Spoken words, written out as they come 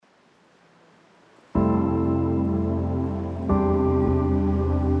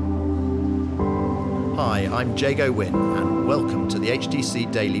I'm Jago Wynn, and welcome to the HTC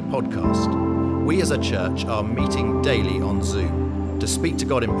Daily Podcast. We as a church are meeting daily on Zoom to speak to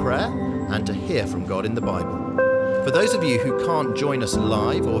God in prayer and to hear from God in the Bible. For those of you who can't join us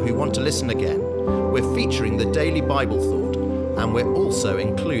live or who want to listen again, we're featuring the Daily Bible Thought, and we're also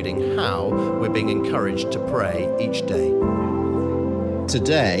including how we're being encouraged to pray each day.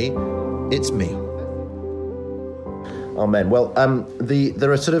 Today, it's me. Amen. Well,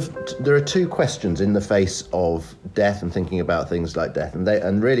 there are two questions in the face of death and thinking about things like death,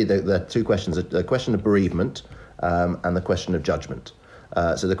 and really the two questions are the question of bereavement and the question of judgment.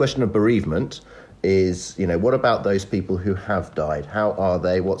 So the question of bereavement is, what about those people who have died? How are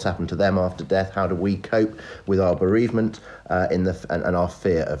they? What's happened to them after death? How do we cope with our bereavement and our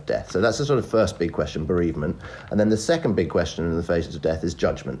fear of death? So that's the sort of first big question, bereavement. And then the second big question in the face of death is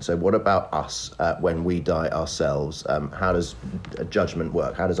judgment. So what about us when we die ourselves? How does judgment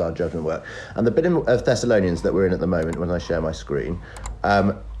work? How does our judgment work? And the bit of Thessalonians that we're in at the moment, when I share my screen,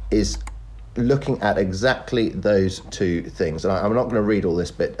 is looking at exactly those two things. And I'm not going to read all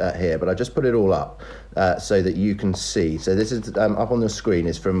this bit here, but I just put it all up so that you can see. So this is up on the screen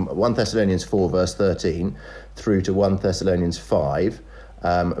is from 1 Thessalonians 4 verse 13 through to 1 Thessalonians 5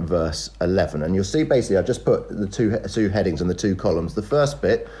 verse 11. And you'll see basically I've just put the two headings and the two columns. The first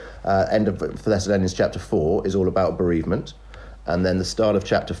bit, end of Thessalonians chapter 4, is all about bereavement. And then the start of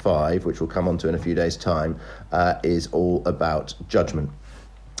chapter 5, which we'll come on to in a few days' time, is all about judgment.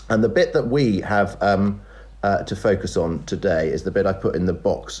 And the bit that we have to focus on today is the bit I put in the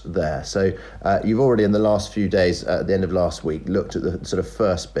box there. So you've already, in the last few days, at the end of last week, looked at the sort of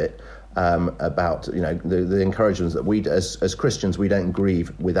first bit about, the encouragements that we, as Christians, we don't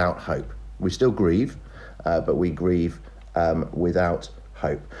grieve without hope. We still grieve, but we grieve without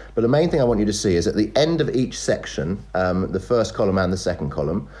hope. But the main thing I want you to see is at the end of each section, the first column and the second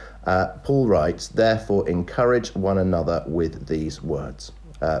column, Paul writes, "Therefore encourage one another with these words."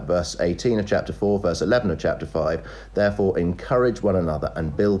 Verse 18 of chapter 4, verse 11 of chapter 5, "Therefore encourage one another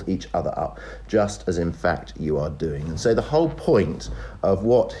and build each other up, just as in fact you are doing." And so the whole point of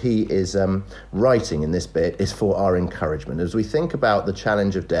what he is writing in this bit is for our encouragement. As we think about the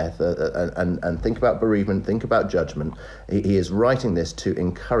challenge of death and think about bereavement, think about judgment, he is writing this to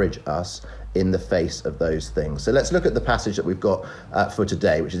encourage us in the face of those things. So let's look at the passage that we've got for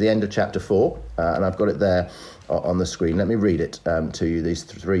today, which is the end of chapter 4, and I've got it there on the screen. Let me read it to you, these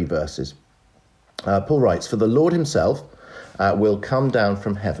three verses. Paul writes, "For the Lord himself will come down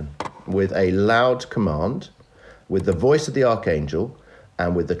from heaven with a loud command, with the voice of the archangel,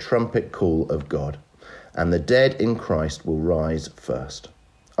 and with the trumpet call of God. And the dead in Christ will rise first.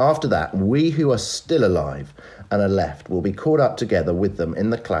 After that, we who are still alive and are left will be caught up together with them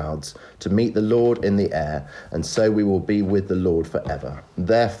in the clouds to meet the Lord in the air, and so we will be with the Lord forever.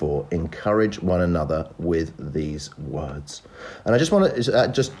 Therefore, encourage one another with these words." And I just want to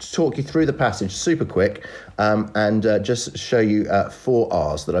just talk you through the passage super quick and just show you 4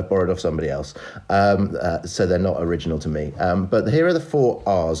 R's that I've borrowed off somebody else, so they're not original to me. But here are the 4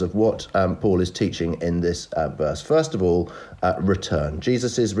 R's of what Paul is teaching in this verse. First of all, return.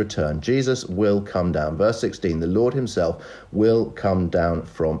 Jesus' return. Jesus will come down. Verse 16, the Lord himself will come down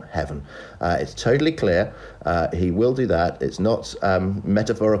from heaven. It's totally clear. He will do that. It's not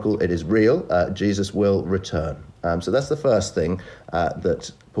metaphorical. It is real. Jesus will return. So that's the first thing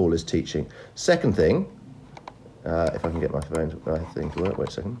that Paul is teaching. Second thing, if I can get my thing to work, wait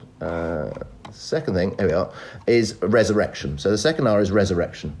a second. Second thing, here we are, is resurrection. So the second R is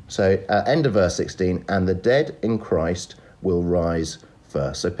resurrection. So end of verse 16, "And the dead in Christ will rise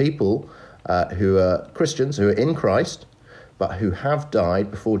first." So people who are Christians, who are in Christ, but who have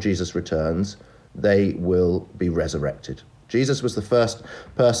died before Jesus returns, they will be resurrected. Jesus was the first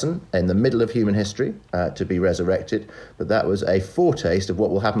person in the middle of human history to be resurrected, but that was a foretaste of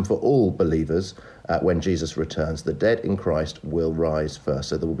what will happen for all believers when Jesus returns. The dead in Christ will rise first,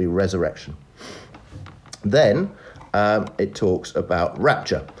 so there will be resurrection. Then it talks about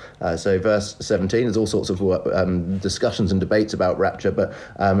rapture. So verse 17, there's all sorts of discussions and debates about rapture, but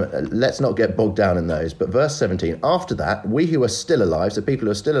let's not get bogged down in those. But verse 17, "After that, we who are still alive," so people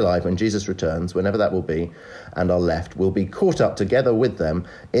who are still alive when Jesus returns, whenever that will be, "and are left, will be caught up together with them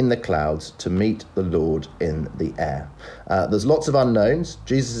in the clouds to meet the Lord in the air." There's lots of unknowns.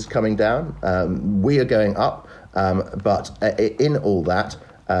 Jesus is coming down. We are going up. But in all that,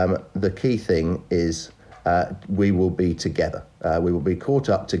 the key thing is we will be together. We will be caught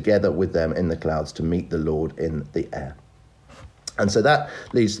up together with them in the clouds to meet the Lord in the air. And so that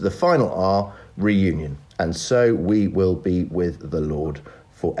leads to the final R, reunion. And so we will be with the Lord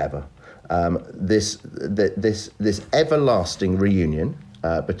forever. This everlasting reunion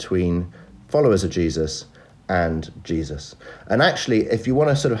between followers of Jesus and Jesus. And actually, if you want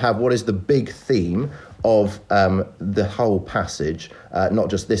to sort of have what is the big theme of the whole passage, not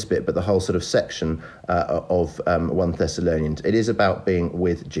just this bit, but the whole sort of section of 1 Thessalonians, it is about being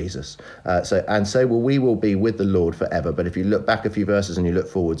with Jesus. So we will be with the Lord forever. But if you look back a few verses and you look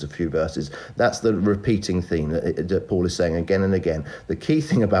forwards a few verses, that's the repeating theme that Paul is saying again and again. The key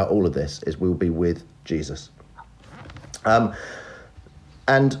thing about all of this is we will be with Jesus.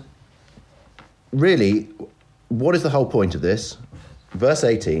 And really, what is the whole point of this? Verse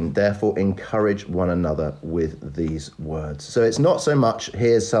 18, therefore encourage one another with these words. So it's not so much,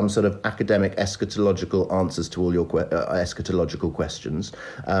 here's some sort of academic eschatological answers to all your eschatological questions.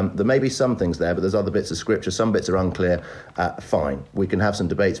 There may be some things there, but there's other bits of scripture, some bits are unclear. Fine, we can have some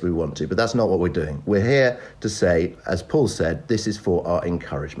debates if we want to, but that's not what we're doing. We're here to say, as Paul said, this is for our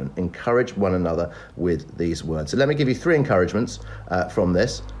encouragement. Encourage one another with these words. So let me give you 3 encouragements from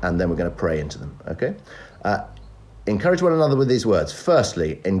this, and then we're going to pray into them, okay? Encourage one another with these words.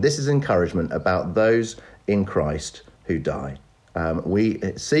 Firstly, and this is encouragement about those in Christ who die. We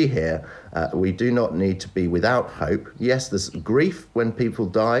see here, we do not need to be without hope. Yes, there's grief when people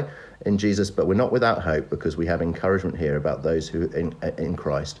die in Jesus, but we're not without hope because we have encouragement here about those who in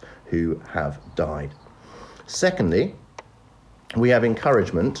Christ who have died. Secondly, we have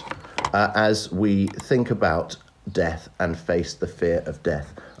encouragement as we think about death and face the fear of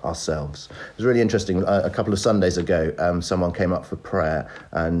death ourselves. It was really interesting. A couple of Sundays ago, someone came up for prayer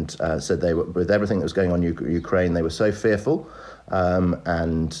and said they were, with everything that was going on in Ukraine, they were so fearful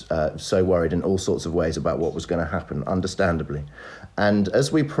and so worried in all sorts of ways about what was going to happen, understandably. And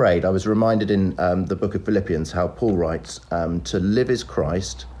as we prayed, I was reminded in the book of Philippians how Paul writes, to live is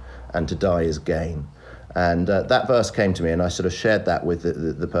Christ and to die is gain. And that verse came to me and I sort of shared that with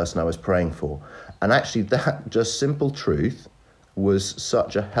the person I was praying for. And actually that just simple truth was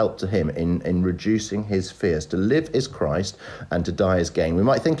such a help to him in reducing his fears. To live is Christ and to die is gain. We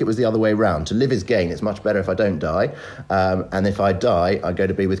might think it was the other way around. To live is gain. It's much better if I don't die. And if I die, I go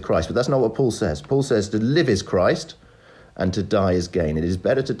to be with Christ. But that's not what Paul says. Paul says to live is Christ and to die is gain. It is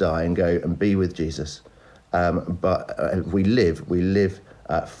better to die and go and be with Jesus. But if we live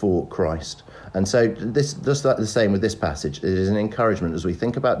for Christ. And so this just like the same with this passage. It is an encouragement as we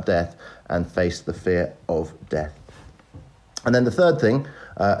think about death and face the fear of death. And then the third thing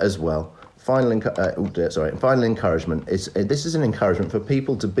as well, final encouragement is this is an encouragement for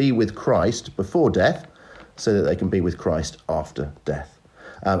people to be with Christ before death so that they can be with Christ after death.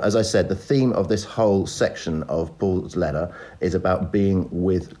 As I said, the theme of this whole section of Paul's letter is about being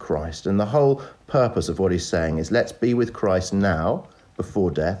with Christ. And the whole purpose of what he's saying is let's be with Christ now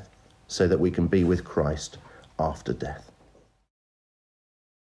before death so that we can be with Christ after death.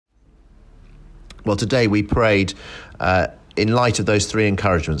 Well, today we prayed in light of those 3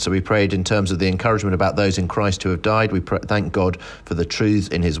 encouragements. So we prayed in terms of the encouragement about those in Christ who have died. We thank God for the truths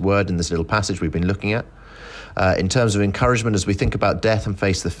in his word in this little passage we've been looking at. In terms of encouragement, as we think about death and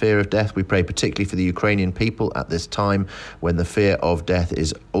face the fear of death, we pray particularly for the Ukrainian people at this time when the fear of death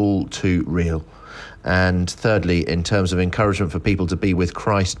is all too real. And thirdly, in terms of encouragement for people to be with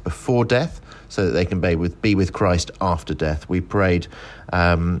Christ before death so that they can be with Christ after death, we prayed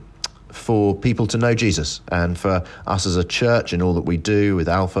for people to know Jesus and for us as a church in all that we do with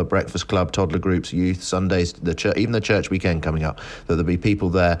Alpha, Breakfast Club, toddler groups, youth, Sundays, the church, even the church weekend coming up, that there'll be people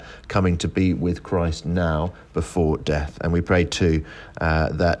there coming to be with Christ now before death. And we prayed too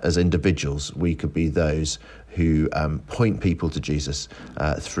that as individuals we could be those who point people to Jesus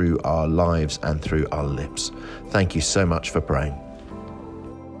through our lives and through our lips. Thank you so much for praying.